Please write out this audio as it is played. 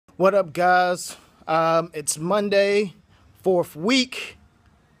What up, guys? It's Monday, fourth week.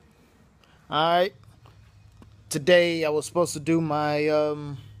 All right. Today I was supposed to do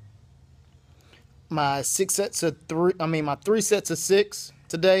my six sets of three. My 3 sets of 6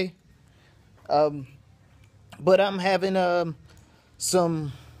 today. But I'm having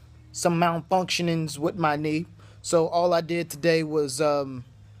some malfunctionings with my knee. So all I did today was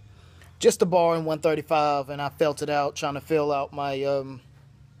just a bar in 135, and I felt it out, trying to feel out my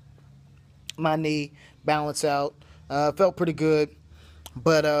knee, balance out. Felt pretty good,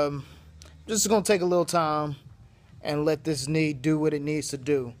 but just gonna take a little time and let this knee do what it needs to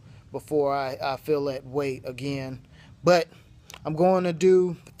do before I feel that weight again. But I'm going to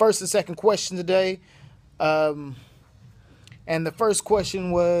do the first and second question today. And the first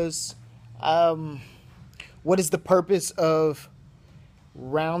question was, what is the purpose of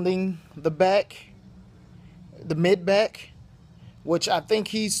rounding the back, the mid back? Which I think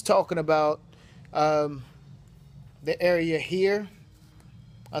he's talking about the area here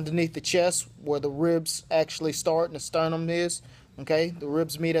underneath the chest where the ribs actually start and the sternum is. Okay, the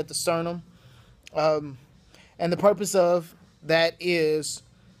ribs meet at the sternum. And the purpose of that is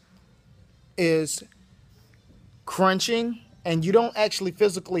crunching, and you don't actually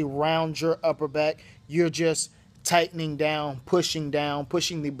physically round your upper back. You're just tightening down, pushing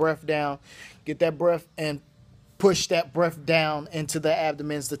the breath down. Get that breath and push that breath down into the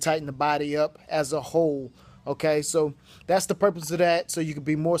abdomen to tighten the body up as a whole. Okay, so that's the purpose of that, so you can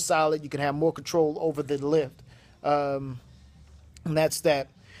be more solid, you can have more control over the lift. And that's that.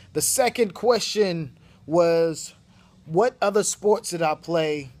 The second question was, what other sports did I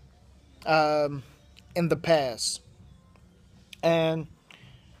play in the past? And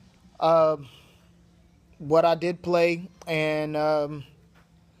what I did play in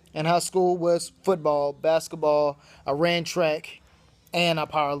high school was football, basketball. I ran track, and I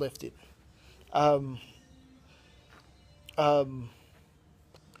powerlifted. I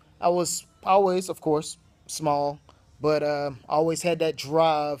was always, of course, small, but always had that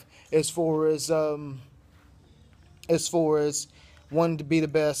drive as far as wanting to be the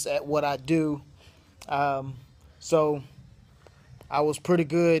best at what I do. So I was pretty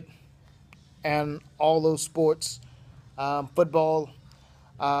good in all those sports. Football,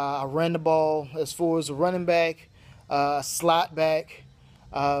 I ran the ball as far as a running back, slot back,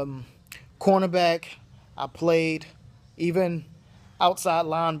 cornerback. I played even outside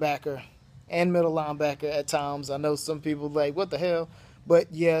linebacker and middle linebacker at times. I know some people like, what the hell?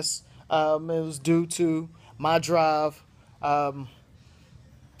 But yes, it was due to my drive and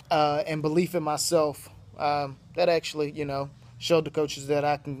belief in myself that actually, showed the coaches that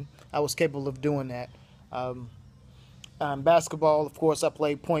I was capable of doing that. Basketball, of course, I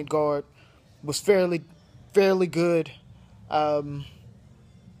played point guard. Was fairly good. Of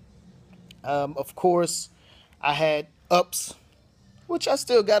course, I had ups, which I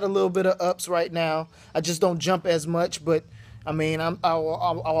still got a little bit of ups right now. I just don't jump as much, but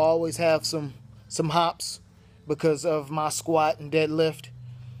I'll always have some hops because of my squat and deadlift.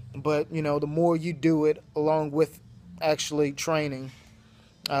 But the more you do it, along with actually training,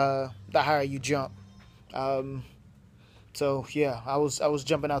 the higher you jump. So yeah, I was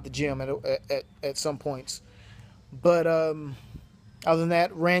jumping out the gym at some points. But other than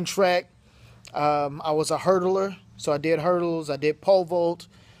that, ran track. I was a hurdler, so I did hurdles. I did pole vault.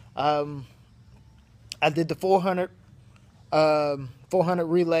 I did the 400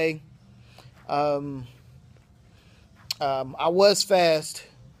 relay. I was fast.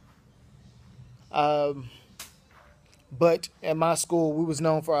 But at my school, we was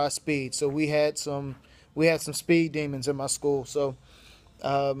known for our speed, so we had some speed demons in my school. So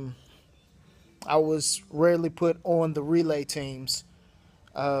I was rarely put on the relay teams.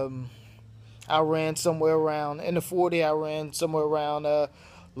 I ran somewhere around in the 40. I ran somewhere around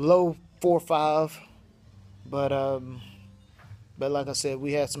low 4.5, but like I said,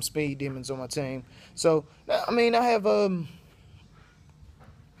 we had some speed demons on my team. So I have a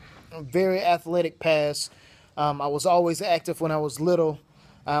very athletic past. I was always active when I was little.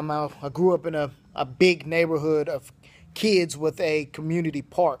 I grew up in a big neighborhood of kids with a community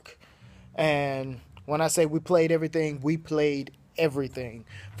park. And when I say we played everything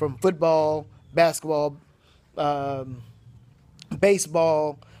from football, basketball,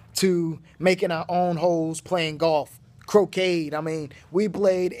 baseball, to making our own holes, playing golf, croquet. We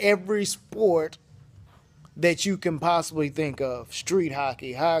played every sport that you can possibly think of. Street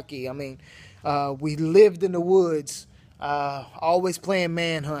hockey. We lived in the woods, always playing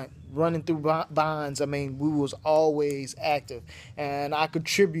manhunt, running through vines. We was always active, and I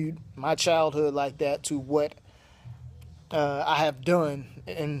contribute my childhood like that to what I have done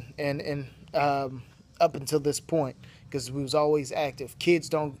up until this point, because we was always active. Kids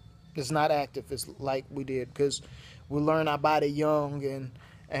don't it's not active as like we did, because we learn our body young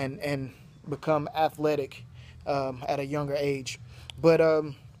and become athletic at a younger age. But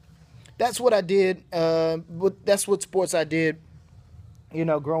that's what I did. That's what sports I did,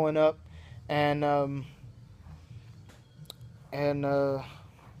 growing up, and and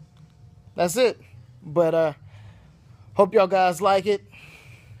that's it. But hope y'all guys like it,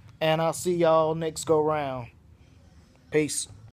 and I'll see y'all next go round. Peace.